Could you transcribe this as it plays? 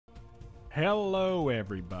Hello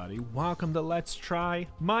everybody, welcome to Let's Try.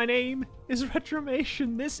 My name is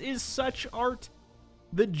Retromation. This is SuchArt,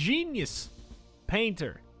 the genius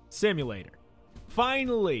painter simulator.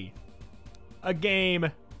 Finally, a game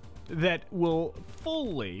that will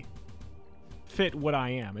fully fit what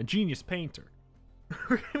I am, a genius painter.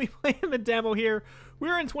 We're going to be playing the demo here.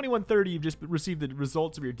 We're in 2130. You've just received the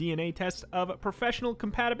results of your DNA test of professional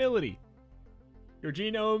compatibility. Your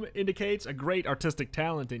genome indicates a great artistic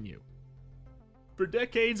talent in you. For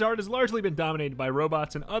decades, art has largely been dominated by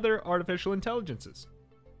robots and other artificial intelligences.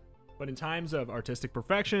 But in times of artistic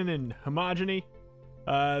perfection and homogeny,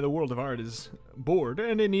 the world of art is bored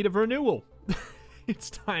and in need of renewal.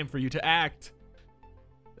 It's time for you to act.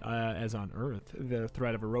 As on Earth, the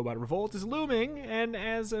threat of a robot revolt is looming, and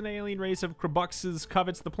as an alien race of Krabuxes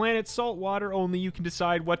covets the planet's salt water, only you can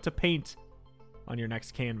decide what to paint on your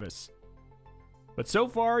next canvas. But so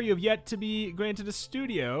far, you have yet to be granted a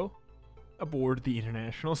studio aboard the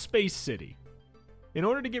International Space City. In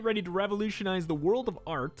order to get ready to revolutionize the world of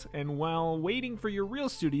art, and while waiting for your real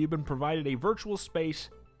studio, you've been provided a virtual space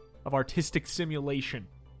of artistic simulation.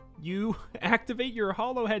 You activate your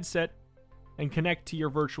holo headset and connect to your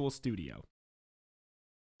virtual studio.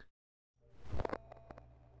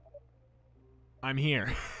 I'm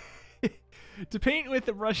here. To paint with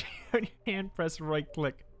the brush on your hand, press right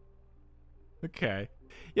click. Okay.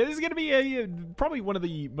 Yeah, this is going to be probably one of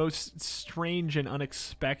the most strange and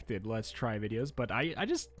unexpected Let's Try videos, but I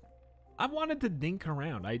wanted to dink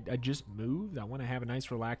around. I just moved. I want to have a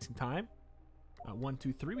nice relaxing time. 1,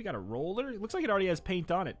 2, 3. We got a roller. It looks like it already has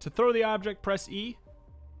paint on it. To throw the object, press E.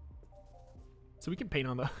 So we can paint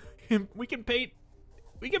on the we can paint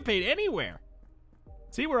anywhere.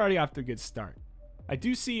 See, we're already off to a good start. I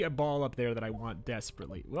do see a ball up there that I want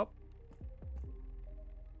desperately. Well,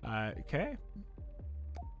 okay.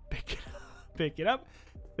 Pick it up.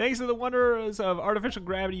 Thanks to the wonders of artificial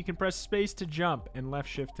gravity, you can press space to jump and left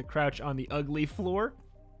shift to crouch on the ugly floor.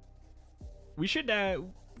 We should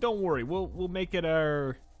don't worry, we'll make it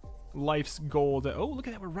our life's goal to, oh, look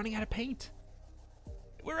at that, we're running out of paint.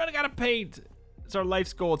 We're running out of paint. It's our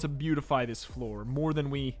life's goal to beautify this floor more than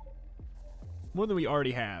we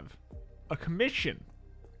already have. A commission.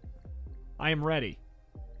 I am ready.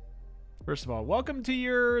 First of all, welcome to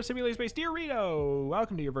your simulation space, dear Rito.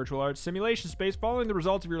 Welcome to your virtual art simulation space. Following the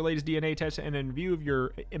results of your latest DNA test and in view of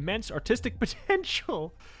your immense artistic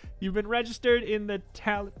potential, you've been registered in the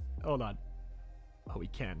talent. Hold on. Oh, we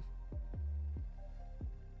can.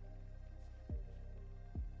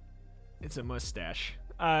 It's a mustache.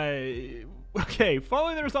 Okay,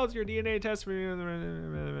 following the results of your DNA test,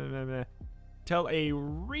 till a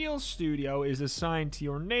real studio is assigned to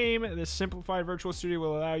your name. This simplified virtual studio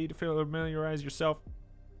will allow you to familiarize yourself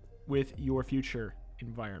with your future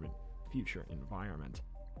environment. Your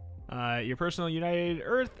personal United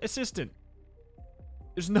Earth assistant.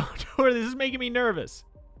 There's no door. This is making me nervous.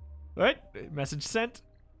 What? Message sent.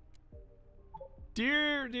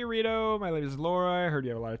 Dear Rito, my name is Laura. I heard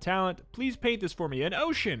you have a lot of talent. Please paint this for me. An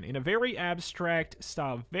ocean in a very abstract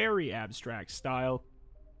style.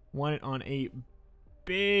 Want it on a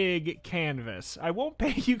big canvas. I won't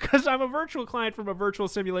pay you because I'm a virtual client from a virtual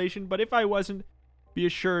simulation, but if I wasn't, be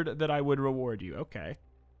assured that I would reward you. Okay.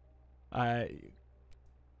 Oh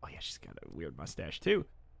yeah, she's got a weird mustache too.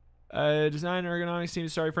 Design ergonomics team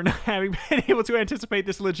is sorry for not having been able to anticipate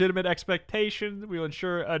this legitimate expectation. We will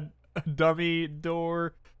ensure a dummy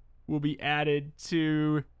door will be added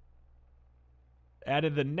the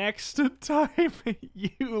next time you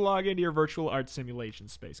log into your virtual art simulation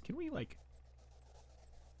space. Can we, like...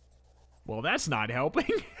 Well, that's not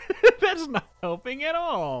helping. That's not helping at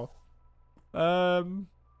all. Here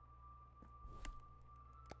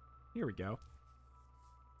we go.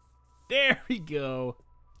 There we go.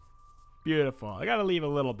 Beautiful. I gotta leave a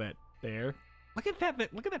little bit there. Look at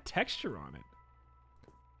that. Look at the texture on it.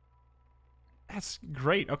 That's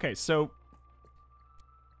great. Okay, so...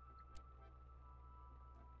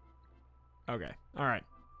 Okay, alright.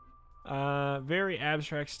 Very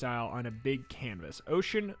abstract style on a big canvas.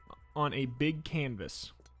 Ocean on a big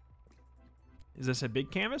canvas. Is this a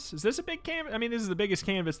big canvas? Is this a big canvas? I mean, this is the biggest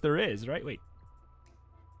canvas there is, right? Wait.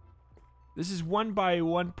 This is 1 by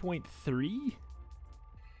 1.3?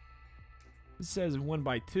 This says 1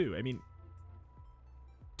 by 2. I mean...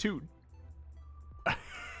 2...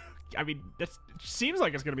 I mean, that seems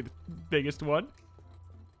like it's going to be the biggest one.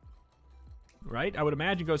 Right? I would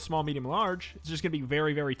imagine go small, medium, large. It's just going to be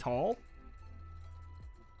very, very tall.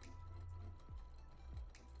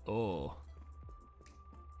 Oh.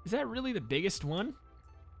 Is that really the biggest one?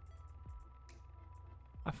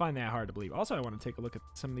 I find that hard to believe. Also, I want to take a look at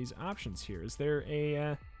some of these options here. Is there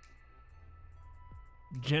a...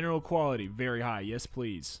 General quality, very high. Yes,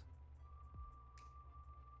 please.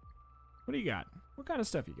 What do you got? What kind of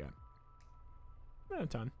stuff you got? Not a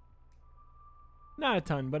ton. Not a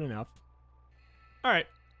ton, but enough. Alright.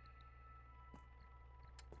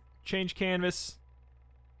 Change canvas.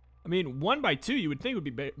 I mean, 1x2 you would think would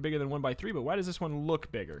be bigger than 1x3, but why does this one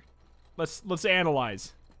look bigger? Let's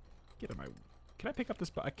analyze. Get on my... Can I pick up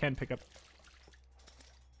this? I can pick up...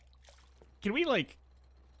 Can we, like...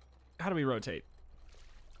 How do we rotate?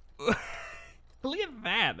 Look at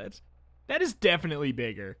that. That is definitely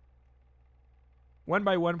bigger.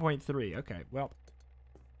 1x1.3. Okay, well...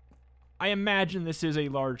 I imagine this is a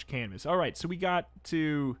large canvas. Alright, so we got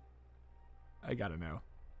to... I gotta know.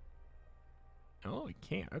 Oh, I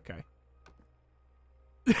can't. Okay.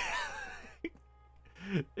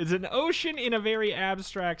 It's an ocean in a very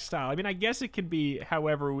abstract style. I mean, I guess it can be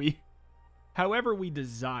however we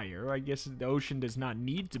desire. I guess the ocean does not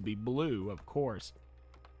need to be blue, of course.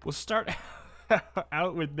 We'll start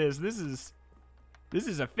out with this. This is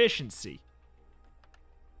efficiency.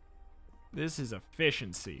 This is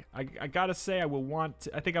efficiency. I gotta say, I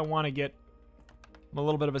think I want to get... I'm a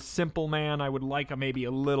little bit of a simple man. I would like maybe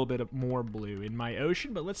a little bit of more blue in my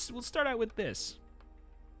ocean, but we'll start out with this.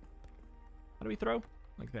 How do we throw?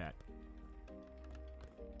 Like that.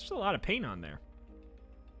 There's a lot of paint on there.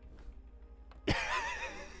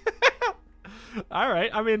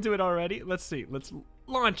 Alright, I'm into it already. Let's see. Let's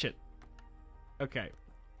launch it. Okay.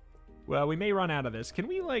 Well, we may run out of this. Can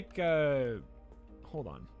we, like, hold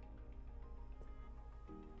on.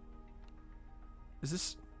 Is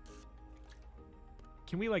this...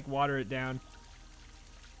 Can we, like, water it down?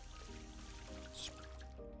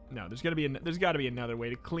 No, there's got to be another way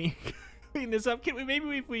to clean this up. Can we,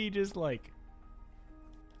 maybe if we just, like...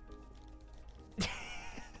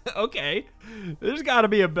 Okay. There's got to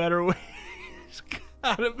be a better way. There's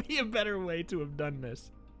got to be a better way to have done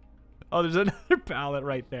this. Oh, there's another palette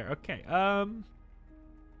right there. Okay,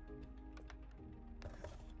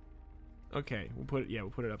 okay, we'll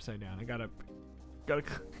put it upside down. I gotta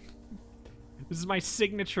This is my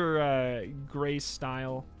signature gray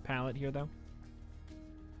style palette here, though.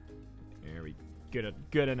 There we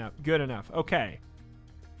good enough. Okay.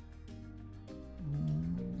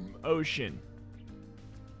 Ocean.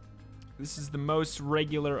 This is the most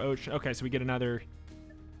regular ocean. Okay, so we get another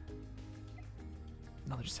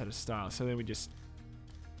set of style. So then we just...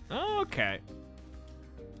 Okay.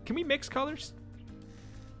 Can we mix colors?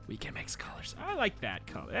 We can mix colors. I like that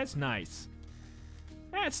color. That's nice.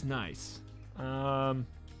 That's nice. Oh.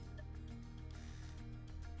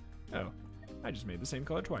 I just made the same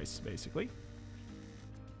color twice, basically.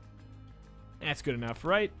 That's good enough,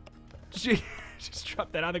 right? Just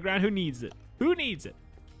drop that on the ground. Who needs it? Who needs it?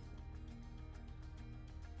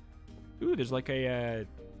 Ooh, there's like a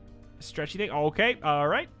stretchy thing. Okay, all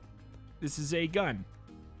right. This is a gun.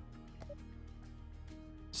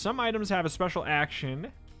 Some items have a special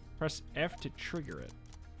action. Press F to trigger it.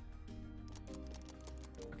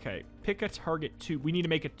 Okay, pick a target tube. We need to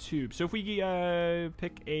make a tube. So if we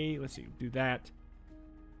pick a, let's see, do that.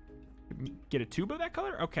 Get a tube of that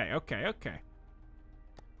color? Okay.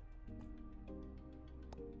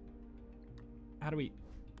 How do we...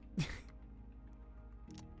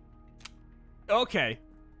 Okay.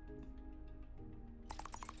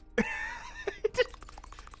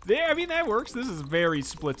 There, I mean, that works. This is very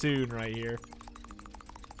Splatoon right here.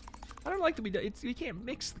 I don't like that we can't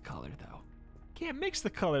mix the color, though. Can't mix the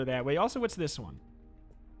color that way. Also, what's this one?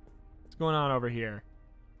 What's going on over here?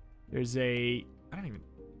 There's a... I don't even...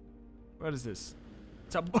 What is this?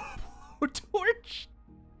 It's a blowtorch.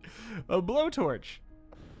 A blowtorch.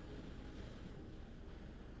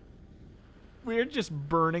 We're just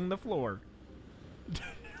burning the floor.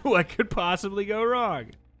 What could possibly go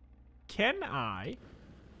wrong? Can I...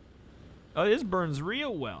 Oh, this burns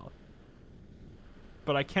real well.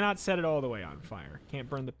 But I cannot set it all the way on fire. Can't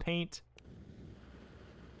burn the paint.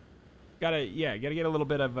 Gotta get a little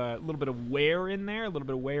bit of wear in there, a little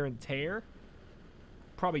bit of wear and tear.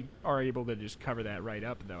 Probably are able to just cover that right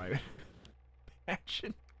up, though. I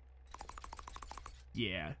imagine.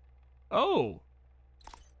 Yeah. Oh.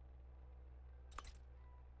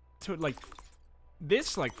 So it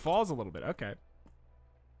this falls a little bit. Okay.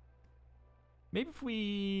 Maybe if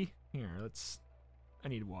we I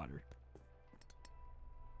need water.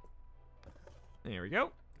 There we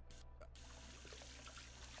go.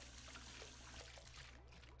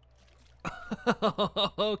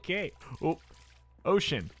 Okay. Oh,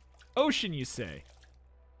 ocean, you say?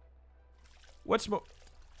 What's more?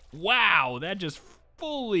 Wow, that just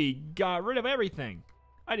fully got rid of everything.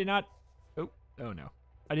 I did not. Oh no,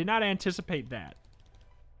 I did not anticipate that.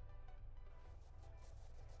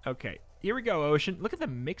 Okay, here we go, ocean. Look at the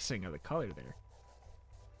mixing of the color there.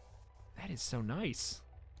 That is so nice.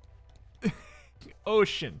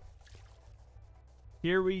 Ocean.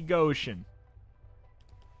 Here we go, ocean.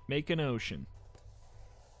 Make an ocean.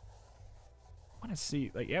 I want to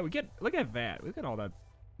see, like, yeah, we get, look at that. Look at all that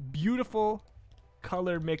beautiful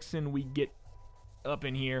color mixing we get up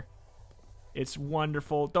in here. It's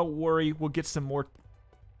wonderful. Don't worry, we'll get some more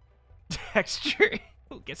texture.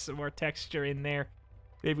 We'll get some more texture in there.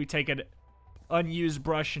 Maybe we take an unused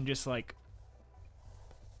brush and just like,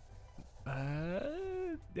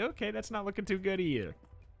 okay, that's not looking too good either.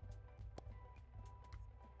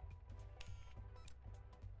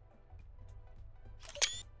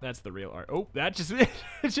 That's the real art. Oh, that just it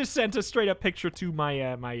just sent a straight up picture to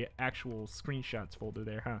my my actual screenshots folder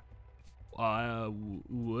there, huh?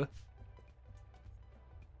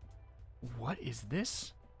 What is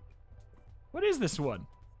this? What is this one?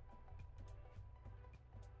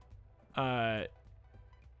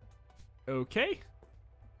 Okay.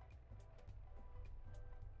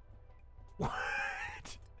 What?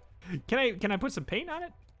 Can I put some paint on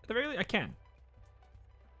it? At the very least, I can.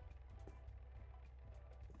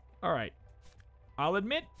 All right. I'll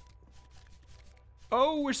admit.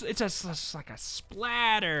 Oh, it's like a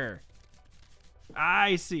splatter.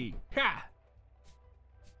 I see. Ha.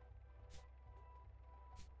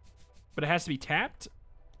 But it has to be tapped?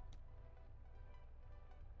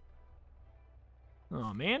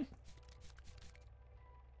 Oh, man.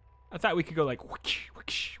 I thought we could go like, whoosh,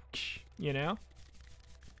 whoosh, whoosh, you know?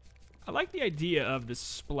 I like the idea of the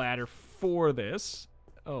splatter for this.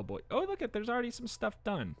 Oh, boy. Oh, look at, there's already some stuff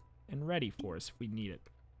done and ready for us if we need it.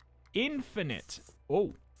 Infinite.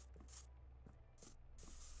 Oh.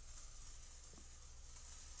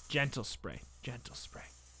 Gentle spray. Gentle spray.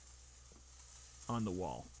 On the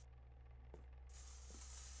wall.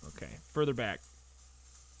 Okay, further back.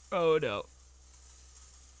 Oh, no.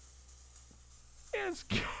 Yeah,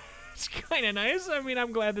 it's kind of nice. I mean,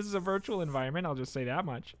 I'm glad this is a virtual environment. I'll just say that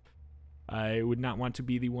much. I would not want to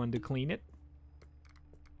be the one to clean it.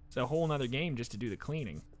 It's a whole nother game just to do the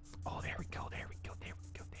cleaning. Oh, there we go, there we go, there we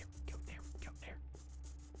go, there we go, there we go, there.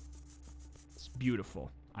 It's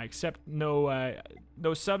beautiful. I accept no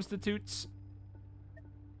substitutes.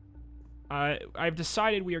 I've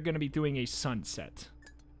decided we are going to be doing a sunset.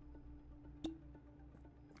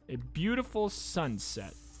 A beautiful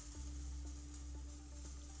sunset.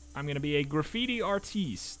 I'm going to be a graffiti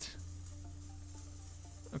artiste.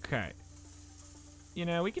 Okay. You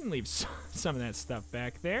know, we can leave some of that stuff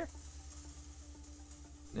back there.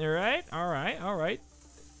 All right, all right, all right.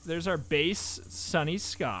 There's our base sunny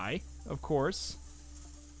sky, of course.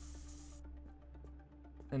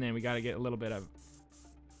 And then we got to get a little bit of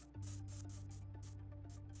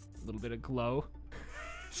glow.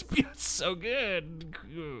 It's so good.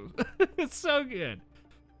 It's so good.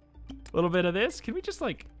 A little bit of this. Can we just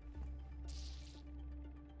like...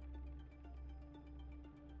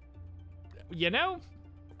 You know,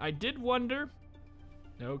 I did wonder.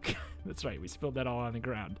 Okay, that's right. We spilled that all on the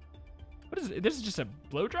ground. What is it? This is just a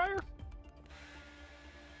blow dryer?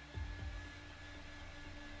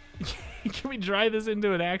 Can we dry this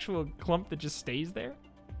into an actual clump that just stays there?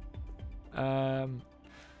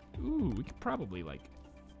 Ooh, we could probably like...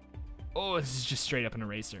 Oh, this is just straight up an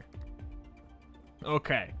eraser.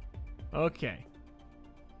 Okay. Okay.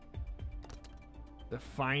 The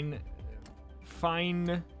fine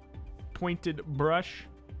pointed brush.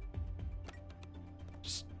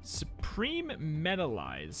 Just supreme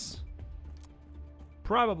metallize.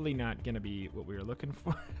 Probably not gonna be what we were looking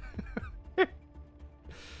for.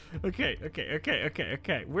 Okay, okay, okay, okay,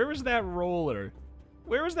 okay. Where was that roller?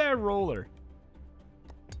 Where was that roller?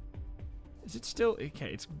 Is it still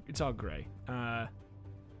okay? It's all gray. Can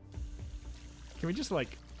we just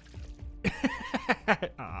like?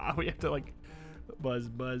 We have to like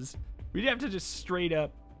buzz. We'd have to just straight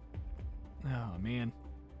up. Oh man.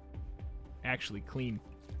 Actually clean.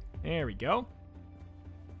 There we go.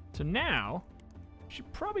 So now, we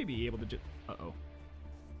should probably be able to just.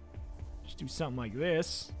 Just do something like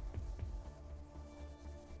this.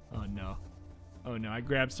 Oh no. Oh no! I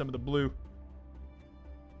grabbed some of the blue.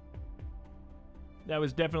 That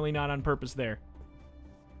was definitely not on purpose there.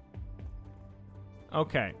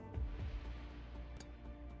 Okay.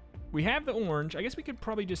 We have the orange. I guess we could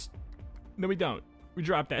probably just... No, we don't. We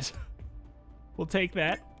dropped that. We'll take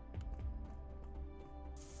that.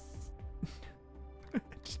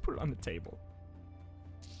 Just put it on the table.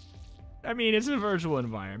 I mean, it's a virtual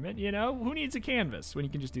environment, you know? Who needs a canvas when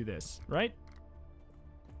you can just do this, right?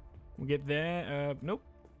 We'll get that. Nope.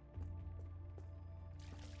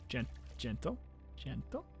 Gentle. Gentle.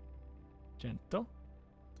 Gentle.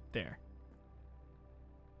 There.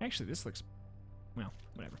 Actually, this looks... Well,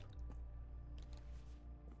 whatever.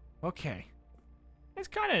 Okay. It's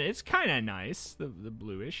kind of nice. The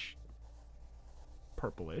bluish.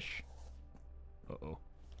 Purplish. Uh-oh.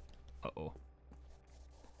 Uh-oh.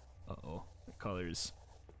 Uh-oh. The colors...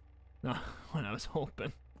 Not what I was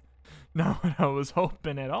hoping. Not what I was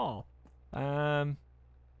hoping at all.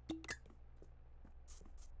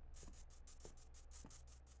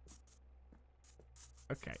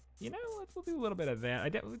 Okay. You know, we'll do a little bit of that. I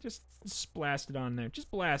definitely just blast it on there. Just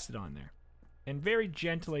blast it on there. And very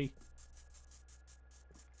gently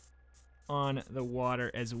on the water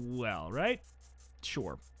as well, right?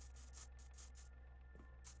 Sure.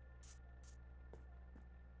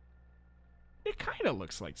 It kind of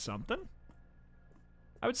looks like something.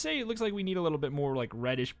 I would say it looks like we need a little bit more like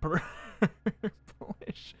reddish purplish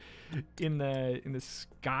in the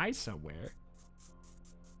sky somewhere.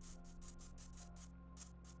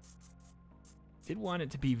 Did want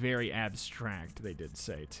it to be very abstract, they did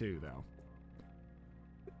say too, though.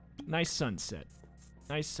 Nice sunset.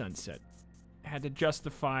 Nice sunset. Had to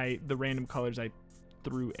justify the random colors I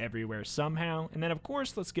threw everywhere somehow. And then of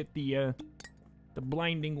course let's get the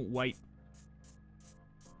blinding white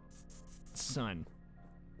sun.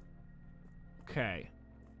 Okay.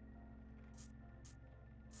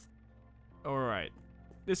 Alright.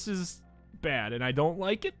 This is bad, and I don't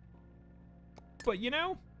like it. But, you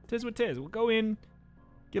know, tis what tis. We'll go in,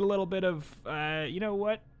 get a little bit of, you know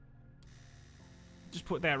what? Just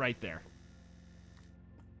put that right there.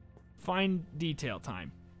 Fine detail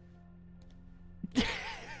time. Get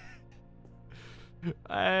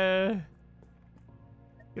a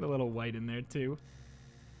little white in there, too.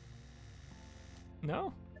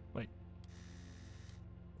 No? Wait.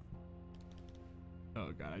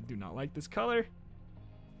 Oh god, I do not like this color.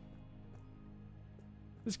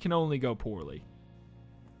 This can only go poorly.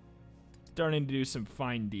 Starting to do some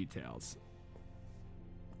fine details.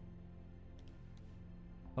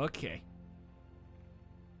 Okay.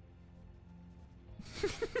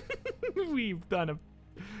 We've done a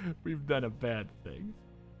bad thing.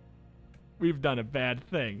 We've done a bad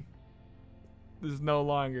thing. This no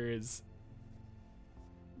longer is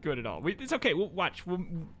good at all. It's okay. We'll watch.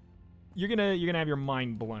 You're gonna have your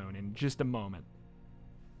mind blown in just a moment.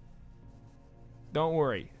 Don't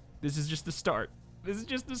worry. This is just the start. This is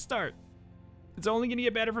just the start. It's only gonna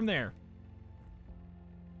get better from there.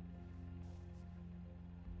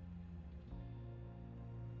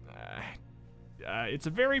 It's a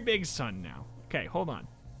very big sun now. Okay, hold on.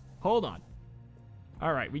 Hold on.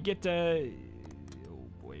 All right, we get oh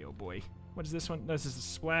boy, oh boy. What is this one? This is a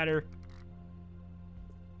splatter.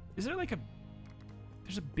 Is there like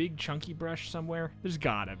there's a big chunky brush somewhere? There's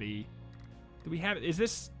gotta be. Do we have, is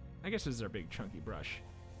this, I guess this is our big chunky brush.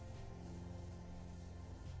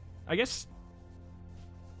 I guess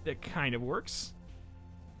that kind of works.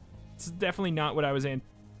 It's definitely not what I was anticipating.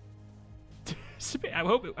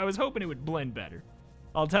 I was hoping it would blend better.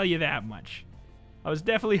 I'll tell you that much. I was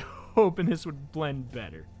definitely hoping this would blend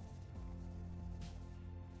better.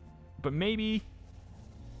 But maybe,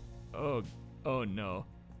 oh no.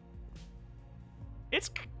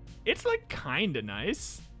 It's like kinda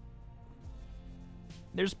nice.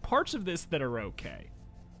 There's parts of this that are okay.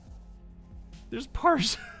 There's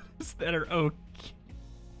parts that are okay.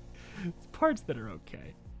 There's parts that are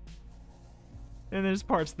okay. And there's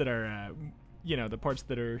parts that are, you know, the parts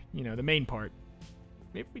that are, you know, the main part.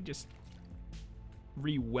 Maybe we just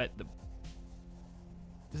re-wet the...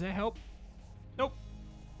 Does that help? Nope.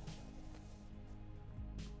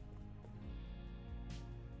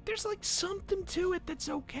 There's like something to it that's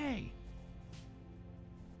okay.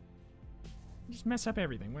 Just mess up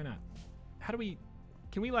everything. Why not? How do we...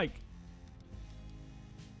 Can we like...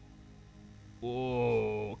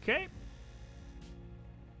 Okay.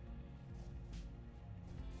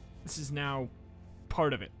 This is now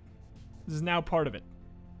part of it. This is now part of it.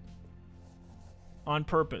 On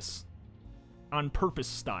purpose. On purpose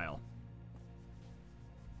style.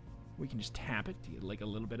 We can just tap it to get like a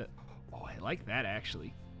little bit of... Oh, I like that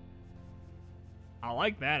actually. I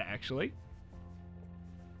like that actually.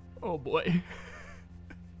 Oh boy.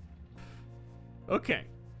 Okay.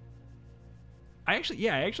 I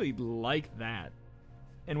actually like that.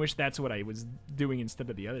 And wish that's what I was doing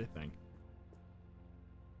instead of the other thing.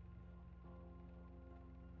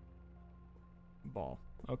 Ball.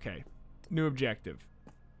 Okay. New objective.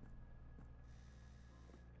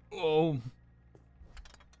 Oh.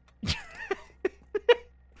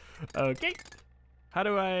 Okay. How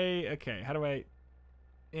do I... Okay, how do I...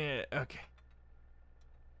 Yeah, okay.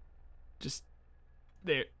 Just...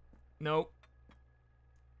 There. Nope.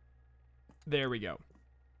 There we go.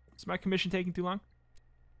 Is my commission taking too long?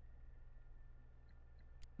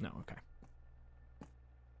 No, okay.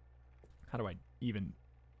 How do I even...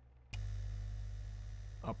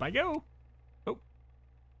 Up I go! Oh.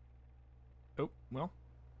 Oh, well.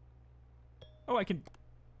 Oh, I can...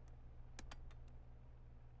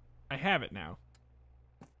 I have it now.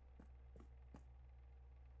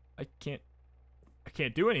 I can't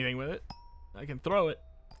do anything with it. I can throw it.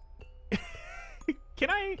 Can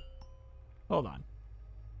I? Hold on.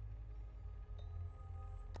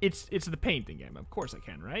 It's the painting game. Of course I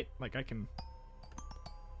can, right? Like I can.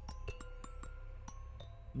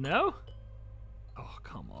 No? Oh,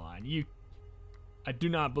 come on. I do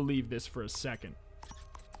not believe this for a second.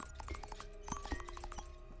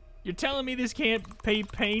 You're telling me this can't be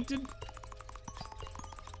painted?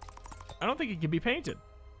 I don't think it can be painted.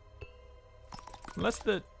 Unless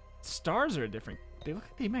the stars are a different... They look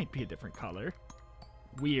like they might be a different color.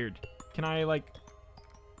 Weird. Can I, like...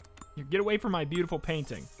 Get away from my beautiful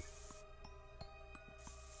painting.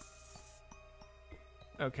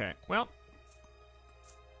 Okay, well...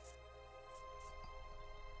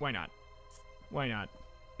 Why not? Why not?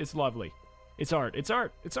 It's lovely. It's art. It's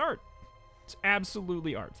art. It's art. It's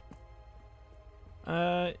absolutely art.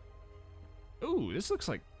 Ooh, this looks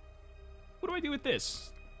like... What do I do with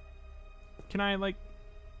this? Can I, like...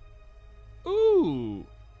 Ooh!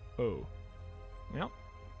 Oh. Well.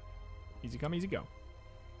 Easy come, easy go.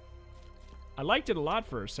 I liked it a lot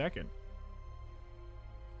for a second.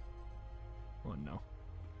 Oh, no.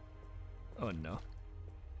 Oh, no.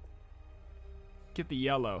 Get the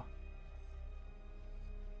yellow.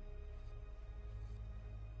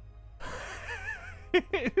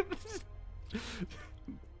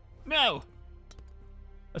 No!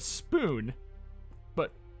 A spoon?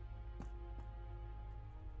 But...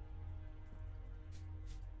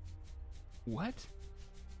 What?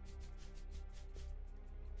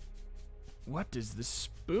 What is the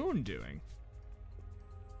spoon doing?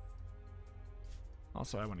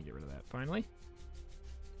 Also, I want to get rid of that, finally.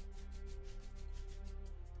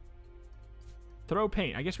 Throw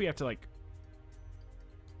paint. I guess we have to, like...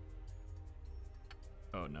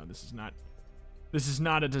 Oh, no, this is not... This is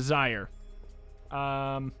not a desire.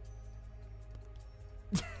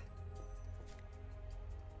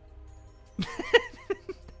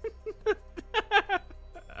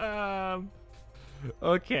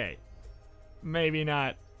 Okay. Maybe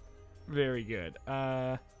not very good.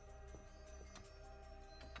 I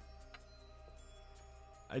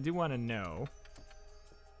do want to know.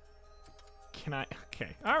 Can I? Okay.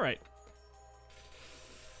 All right.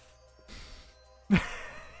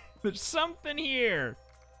 There's something here.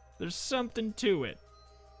 There's something to it.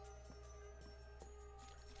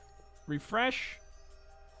 Refresh.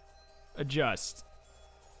 Adjust.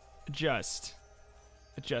 Adjust.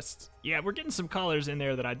 Adjust. Yeah, we're getting some colors in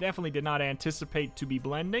there that I definitely did not anticipate to be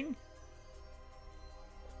blending.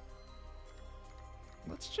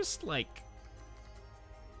 Let's just, like...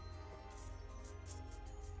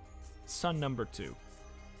 Sun number 2.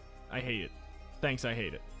 I hate it. Thanks, I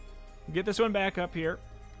hate it. Get this one back up here.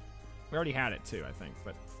 We already had it too, I think,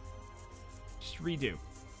 but... Just redo.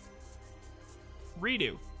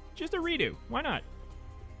 Redo. Just a redo. Why not?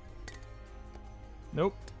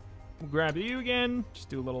 Nope. We'll grab you again. Just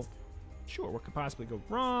do a little... Sure, what could possibly go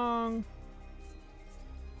wrong?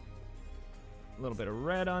 A little bit of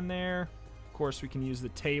red on there. Of course, we can use the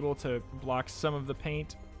table to block some of the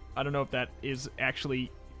paint. I don't know if that is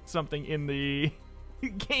actually something in the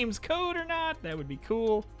game's code or not. That would be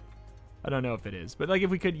cool. I don't know if it is. But, like,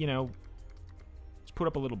 if we could, you know, just put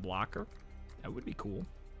up a little blocker, that would be cool.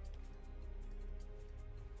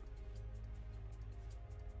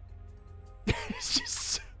 It's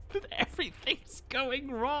just that everything's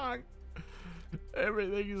going wrong.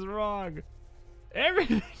 Everything is wrong.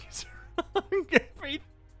 Everything is wrong.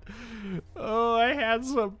 Oh, I had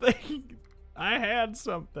something. I had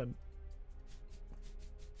something.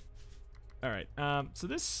 All right. So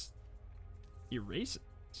this erases,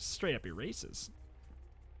 just straight up erases.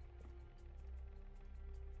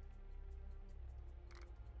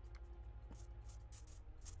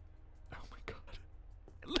 Oh my god.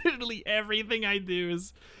 Literally everything I do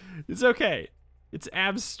is okay. It's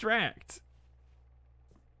abstract.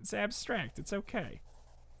 It's abstract. It's okay.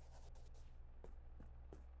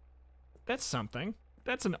 That's something.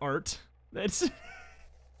 That's an art. That's...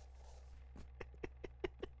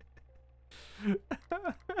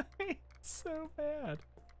 It's so bad.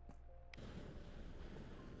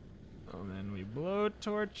 And then we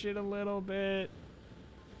blowtorch it a little bit.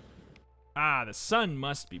 Ah, the sun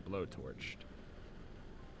must be blowtorched.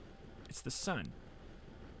 It's the sun.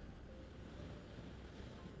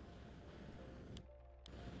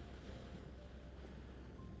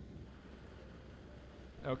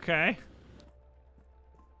 Okay.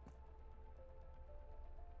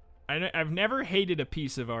 I've never hated a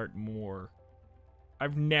piece of art more.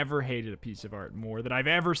 I've never hated a piece of art more that I've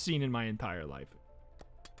ever seen in my entire life.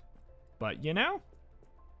 But, you know,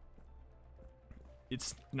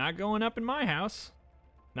 it's not going up in my house.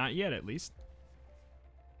 Not yet, at least.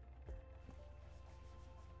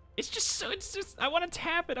 It's just, I want to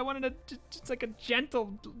tap it. I want it to, just like a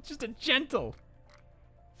gentle, just a gentle.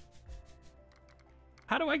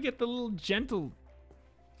 How do I get the little gentle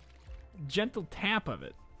tap of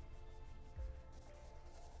it?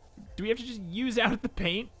 Do we have to just use out the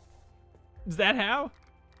paint? Is that how?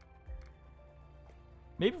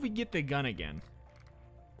 Maybe if we get the gun again.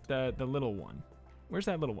 The little one. Where's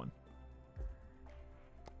that little one?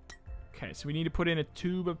 Okay, so we need to put in a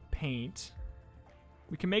tube of paint.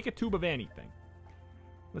 We can make a tube of anything.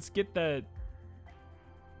 Let's get that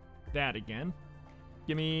again.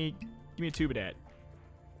 Give me a tube of that.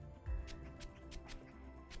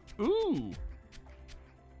 Ooh.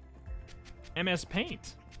 MS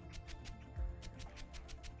Paint.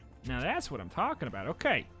 Now that's what I'm talking about.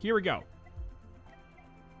 Okay, here we go.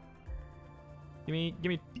 Give me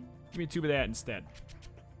a tube of that instead.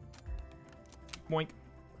 Boink.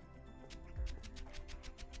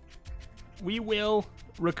 We will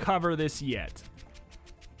recover this yet.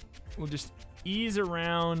 We'll just ease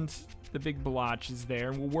around the big blotches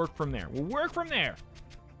there, and we'll work from there. We'll work from there.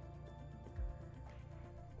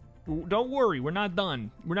 Don't worry, we're not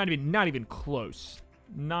done. We're not even close.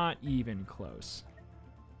 Not even close.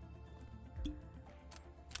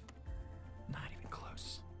 Not even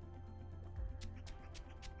close.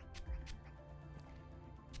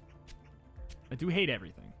 I do hate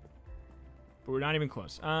everything. But we're not even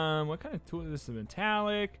close. What kind of tool is this? A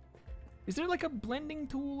metallic? Is there like a blending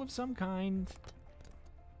tool of some kind?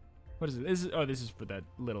 What is it? This is for that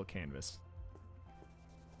little canvas.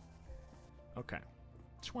 Okay.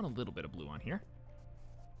 Just want a little bit of blue on here.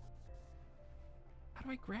 How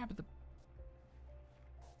do I grab the...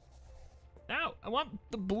 No, I want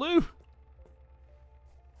the blue.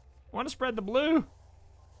 I want to spread the blue.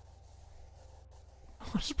 I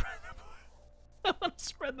want to spread the blue. I want to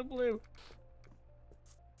spread the blue.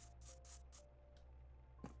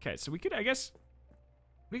 Okay, so we could, I guess,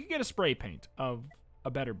 we could get a spray paint of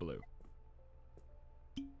a better blue.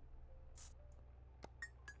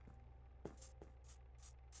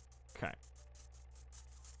 Okay.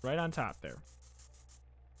 Right on top there.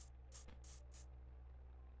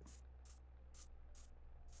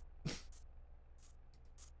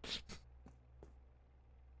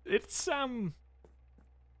 It's,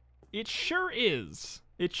 it sure is.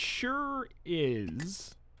 It sure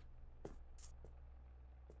is.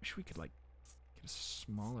 Wish we could, like, get a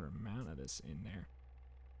smaller amount of this in there.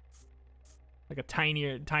 Like a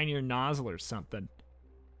tinier nozzle or something.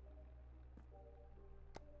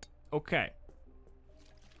 Okay.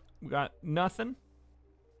 We got nothing.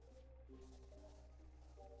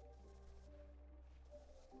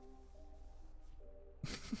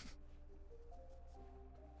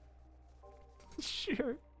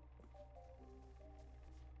 Sure.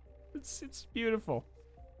 It's beautiful.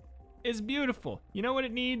 It's beautiful. You know what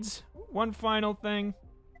it needs? One final thing.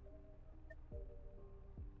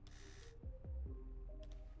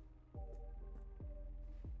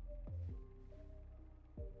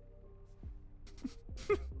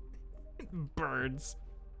 Birds.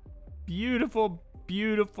 Beautiful,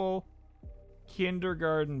 beautiful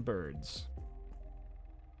kindergarten birds.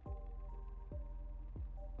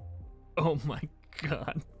 Oh my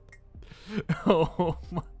god. Oh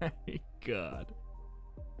my god.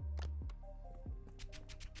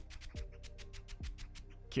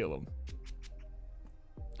 Kill him.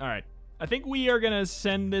 Alright. I think we are gonna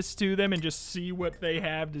send this to them and just see what they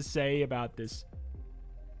have to say about this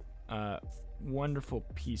wonderful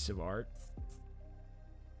piece of art.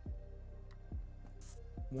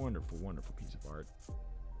 Wonderful, wonderful piece of art.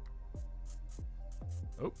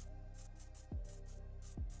 Oh.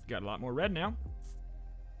 Got a lot more red now.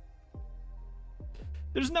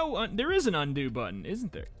 There's no, there is an undo button,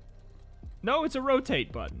 isn't there? No, it's a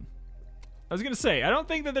rotate button. I was gonna say, I don't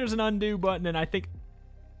think that there's an undo button, and I think...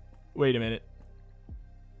 Wait a minute.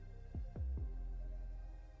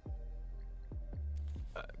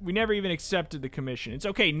 We never even accepted the commission. It's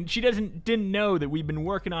okay, she didn't know that we've been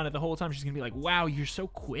working on it the whole time. She's gonna be like, wow, you're so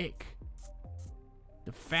quick.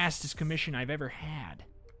 The fastest commission I've ever had.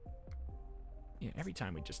 Yeah, every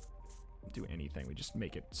time we just do anything, we just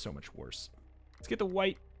make it so much worse. Let's get the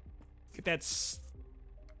white, get that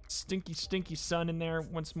stinky, stinky sun in there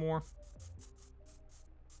once more.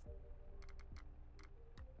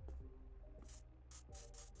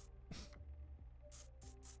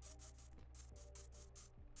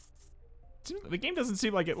 The game doesn't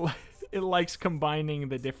seem like it likes combining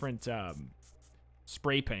the different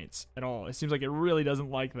spray paints at all. It seems like it really doesn't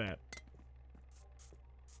like that.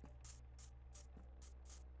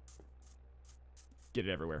 Get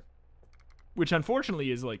it everywhere. Which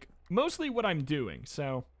unfortunately is like mostly what I'm doing,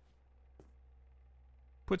 so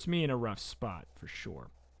puts me in a rough spot for sure.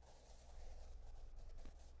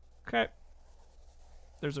 Okay.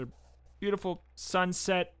 There's a beautiful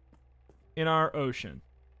sunset in our ocean.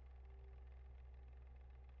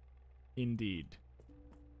 Indeed.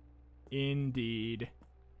 Indeed.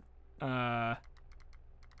 Kind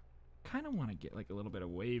of want to get like a little bit of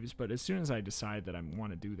waves, but as soon as I decide that I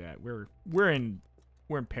want to do that, we're in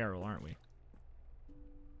peril, aren't we?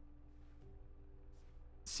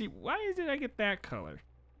 See, why did I get that color?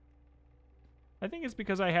 I think it's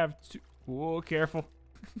because I have too... Whoa, careful.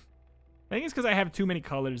 I think it's because I have too many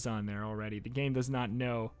colors on there already. The game does not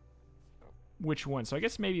know which one. So I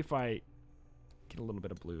guess maybe if I get a little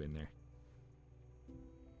bit of blue in there.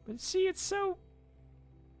 But see, it's so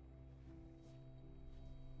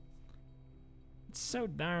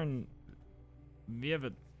darn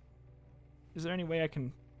vivid. Is there any way I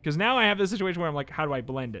can... Because now I have this situation where I'm like, how do I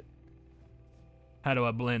blend it? How do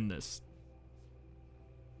I blend this?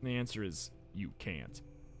 And the answer is, you can't.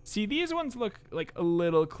 See, these ones look like a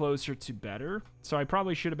little closer to better, so I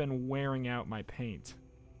probably should have been wearing out my paint.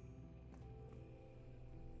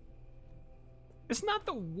 It's not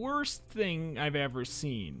the worst thing I've ever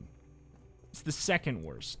seen. It's the second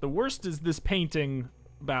worst. The worst is this painting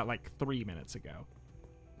about like 3 minutes ago.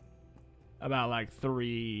 About like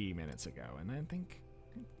 3 minutes ago, and I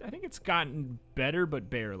think it's gotten better, but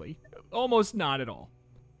barely. Almost not at all.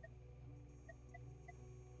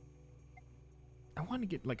 I want to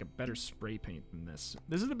get like a better spray paint than this.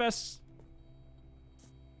 This is the best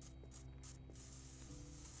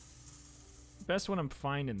one I'm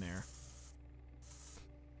finding there.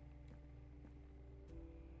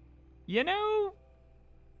 You know,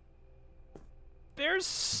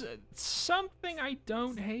 there's something I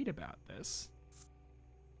don't hate about this.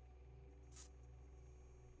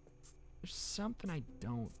 There's something I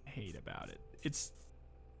don't hate about it. It's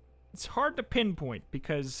hard to pinpoint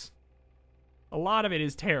because a lot of it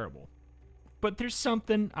is terrible. But there's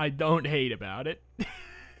something I don't hate about it.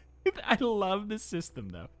 I love the system,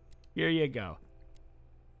 though. Here you go.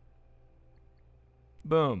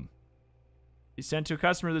 Boom. You sent to a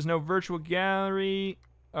customer, there's no virtual gallery.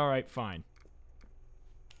 Alright, fine.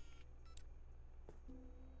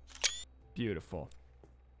 Beautiful.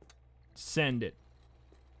 Send it.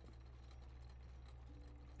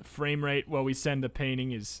 The frame rate while we send the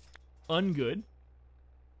painting is ungood.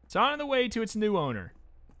 It's on the way to its new owner.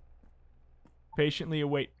 Patiently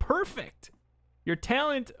await. Perfect! Your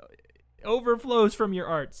talent overflows from your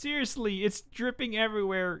art. Seriously, it's dripping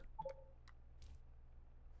everywhere.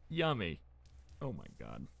 Yummy. Oh my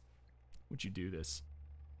god. Would you do this?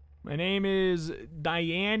 My name is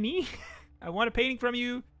Diane. I want a painting from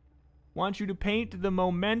you. Want you to paint the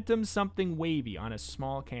momentum something wavy on a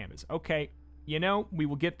small canvas. Okay, you know, we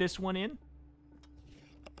will get this one in.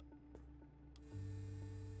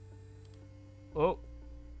 Oh.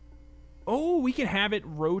 Oh, we can have it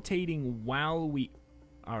rotating while we...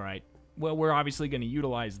 Alright. Well, we're obviously going to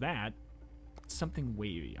utilize that. Something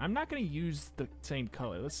wavy. I'm not going to use the same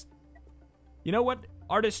color. Let's... You know what?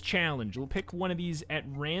 Artist challenge. We'll pick one of these at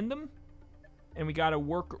random. And we got to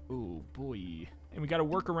work... Oh, boy. And we got to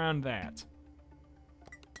work around that.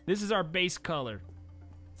 This is our base color.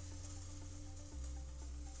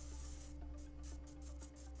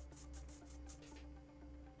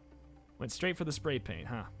 Went straight for the spray paint,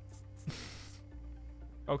 huh?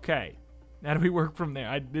 Okay. How do we work from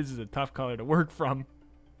there? This is a tough color to work from,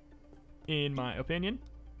 in my opinion.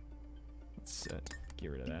 Let's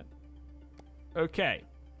get rid of that. Okay.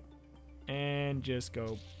 And just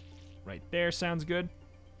go right there. Sounds good.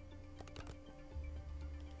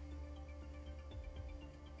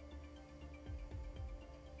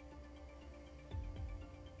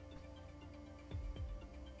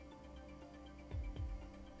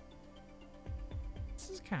 This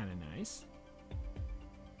is kind of nice.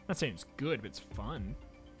 I'm not saying it's good, but it's fun.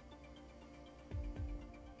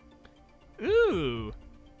 Ooh,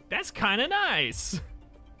 that's kind of nice.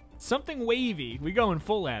 Something wavy. We going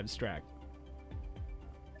full abstract.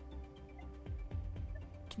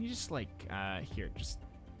 Can you just like, here, just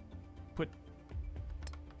put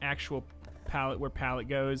actual palette where palette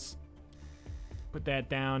goes. Put that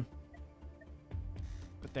down.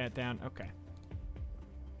 Put that down. Okay.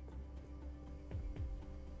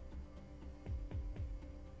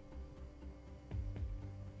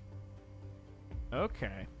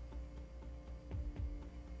 Okay.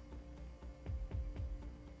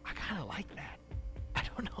 like that. I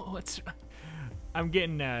don't know what's... I'm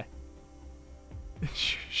getting...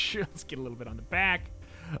 Sure, let's get a little bit on the back.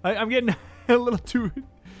 I'm getting a little too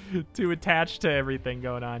attached to everything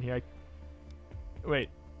going on here. Wait,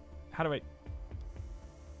 how do I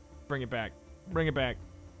bring it back? Bring it back.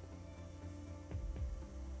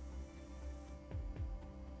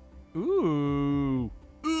 Ooh,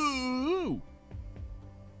 ooh,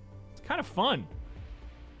 it's kind of fun.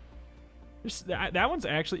 That one's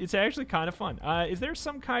actually, it's actually kind of fun. Is there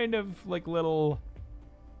some kind of like little...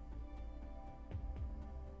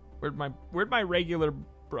 Where'd my regular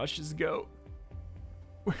brushes go?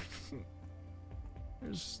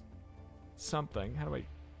 There's something. How do I...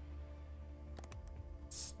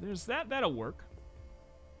 There's that. That'll work.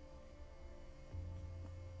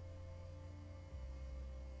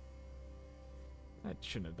 I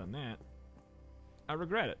shouldn't have done that. I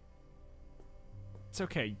regret it. It's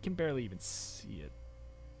okay. You can barely even see it.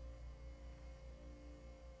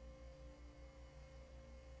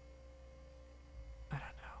 I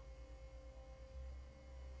don't know.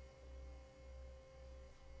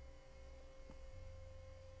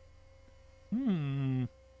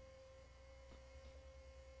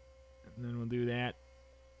 And then we'll do that.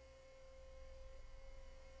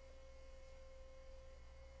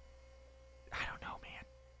 I don't know, man.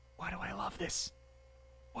 Why do I love this?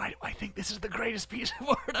 Why do I think this is the greatest piece of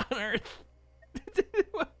art on earth?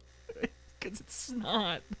 Because it's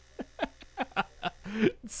not.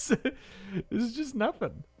 This is just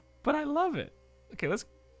nothing. But I love it. Okay, let's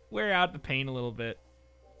wear out the paint a little bit.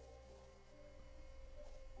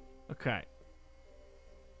 Okay.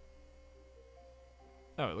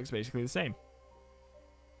 Oh, it looks basically the same.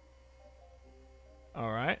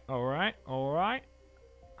 Alright, alright, alright.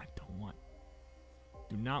 I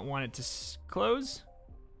do not want it to close.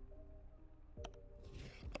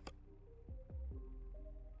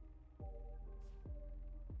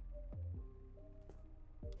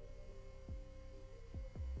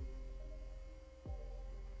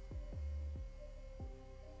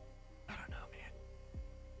 I don't know, man.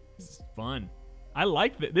 This is fun. I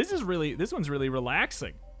like that. This one's really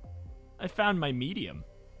relaxing. I found my medium.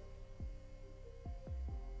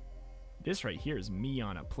 This right here is me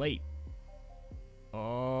on a plate.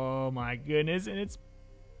 Oh my goodness, and it's...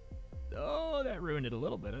 Oh, that ruined it a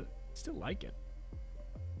little bit. I still like it.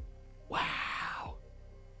 Wow.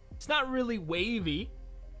 It's not really wavy.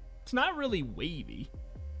 It's not really wavy.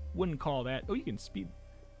 Wouldn't call that... Oh, you can speed...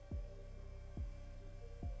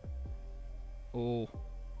 Oh.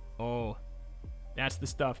 Oh. That's the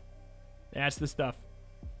stuff. That's the stuff.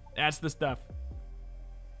 That's the stuff.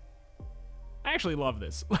 I actually love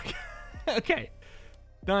this. Like, okay.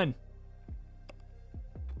 Done.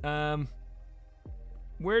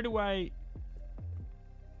 Where do I...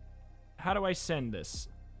 How do I send this?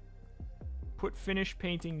 Put finish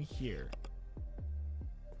painting here.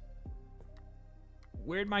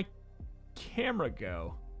 Where'd my camera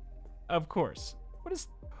go? Of course. What is...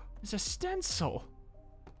 It's a stencil.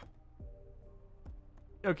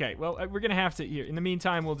 Okay, well, we're gonna have to here. In the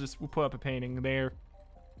meantime, we'll put up a painting there.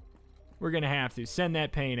 We're gonna have to send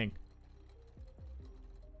that painting.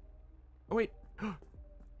 Oh wait,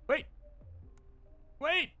 wait,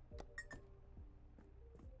 wait.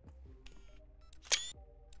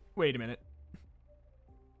 Wait a minute.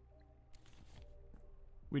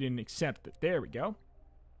 We didn't accept it. There we go.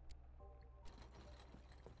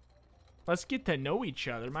 Let's get to know each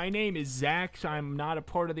other. My name is Zach. I'm not a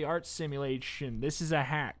part of the art simulation. This is a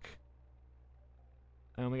hack.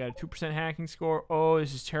 I only got a 2% hacking score. Oh,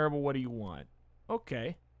 this is terrible. What do you want?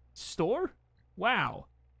 Okay. Store? Wow.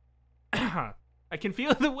 I can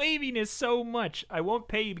feel the waviness so much. I won't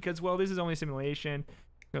pay you because, well, this is only a simulation.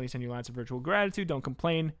 I can only send you lots of virtual gratitude. Don't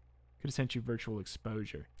complain. Could have sent you virtual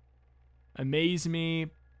exposure. Amaze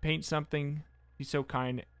me. Paint something. Be so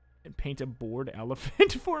kind. And paint a bored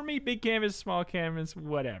elephant for me. Big canvas, small canvas,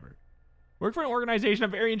 whatever. Work for an organization.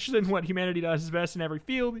 I'm very interested in what humanity does best in every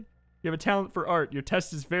field. You have a talent for art. Your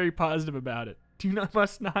test is very positive about it.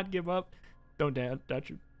 Must not give up. Don't doubt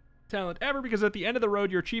your talent ever, because at the end of the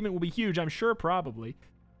road, your achievement will be huge. I'm sure, probably.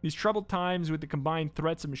 These troubled times with the combined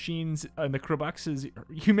threats of machines and the Crobuxes,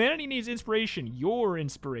 humanity needs inspiration. Your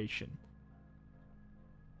inspiration.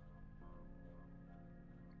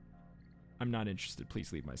 I'm not interested.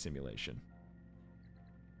 Please leave my simulation.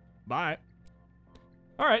 Bye.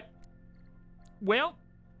 All right. Well,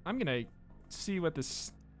 I'm going to see what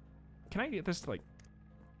this... Can I get this to, like...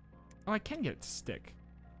 Oh, I can get it to stick.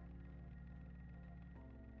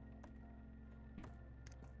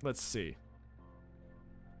 Let's see.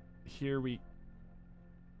 Here we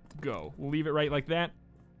go. We'll leave it right like that.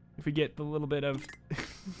 If we get the little bit of...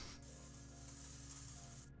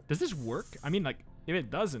 Does this work? I mean, like, if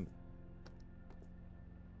it doesn't...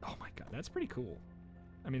 Oh my god, that's pretty cool.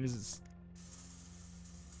 I mean, this is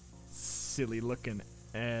silly looking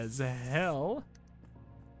as hell.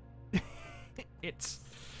 It's...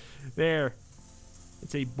 There.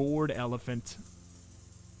 It's a bored elephant.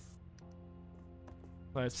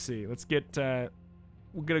 Let's see. Let's get...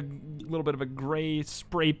 we'll get a little bit of a gray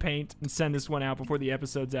spray paint and send this one out before the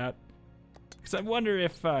episode's out. Because I wonder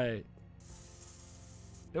if...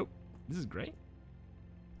 Nope. This is gray?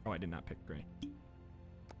 Oh, I did not pick gray.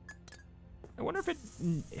 I wonder if it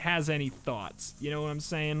has any thoughts. You know what I'm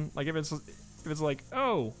saying? Like, if it's like,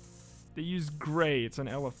 oh, they use gray. It's an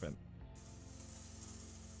elephant.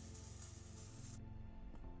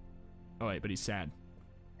 Oh, wait, but he's sad.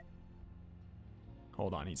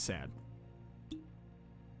 Hold on, he's sad.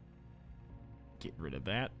 Get rid of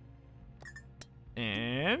that.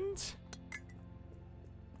 And...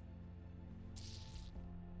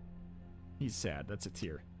 he's sad. That's a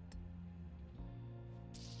tear.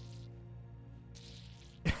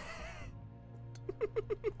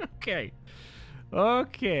 Okay.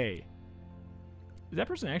 Okay. Is that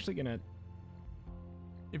person actually gonna...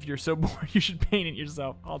 If you're so bored, you should paint it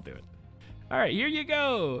yourself. I'll do it. All right, here you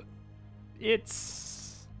go.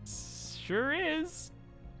 It's... sure is.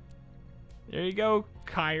 There you go,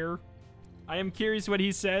 Kyre. I am curious what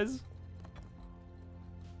he says.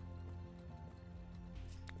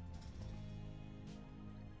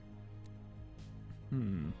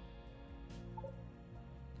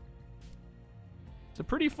 It's a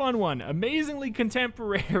pretty fun one. Amazingly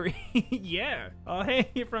contemporary. Yeah. I'll hang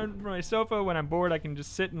it from my sofa. When I'm bored, I can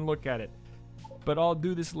just sit and look at it. But I'll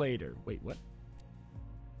do this later. Wait, what?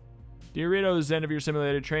 Doritos, the end of your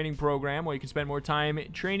simulated training program, where you can spend more time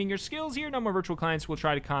training your skills here. No more virtual clients will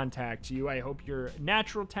try to contact you. I hope your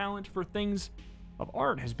natural talent for things of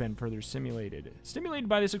art has been further stimulated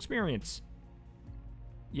by this experience.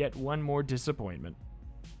 Yet one more disappointment.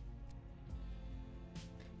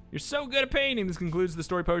 You're so good at painting. This concludes the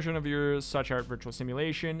story portion of your SuchArt virtual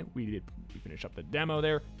simulation. We finished up the demo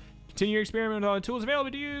there. Continue your experiment with all the tools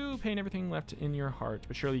available to you. Paint everything left in your heart.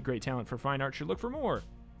 But surely great talent for fine art should look for more.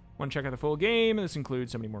 Want to check out the full game? This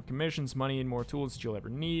includes so many more commissions, money, and more tools that you'll ever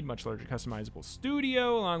need. Much larger customizable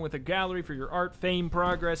studio, along with a gallery for your art, fame,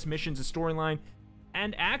 progress, missions, a storyline,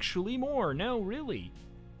 and actually more. No, really.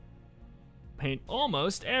 Paint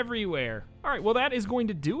almost everywhere. All right, well, that is going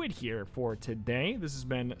to do it here for today. This has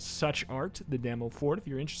been SuchArt, the demo for it. If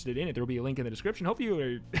you're interested in it, there will be a link in the description. Hope you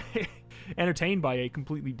are entertained by a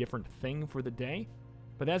completely different thing for the day.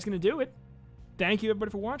 But that's going to do it. Thank you,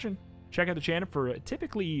 everybody, for watching. Check out the channel for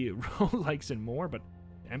typically roguelikes and more, but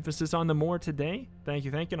emphasis on the more today. Thank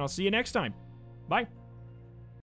you, and I'll see you next time. Bye.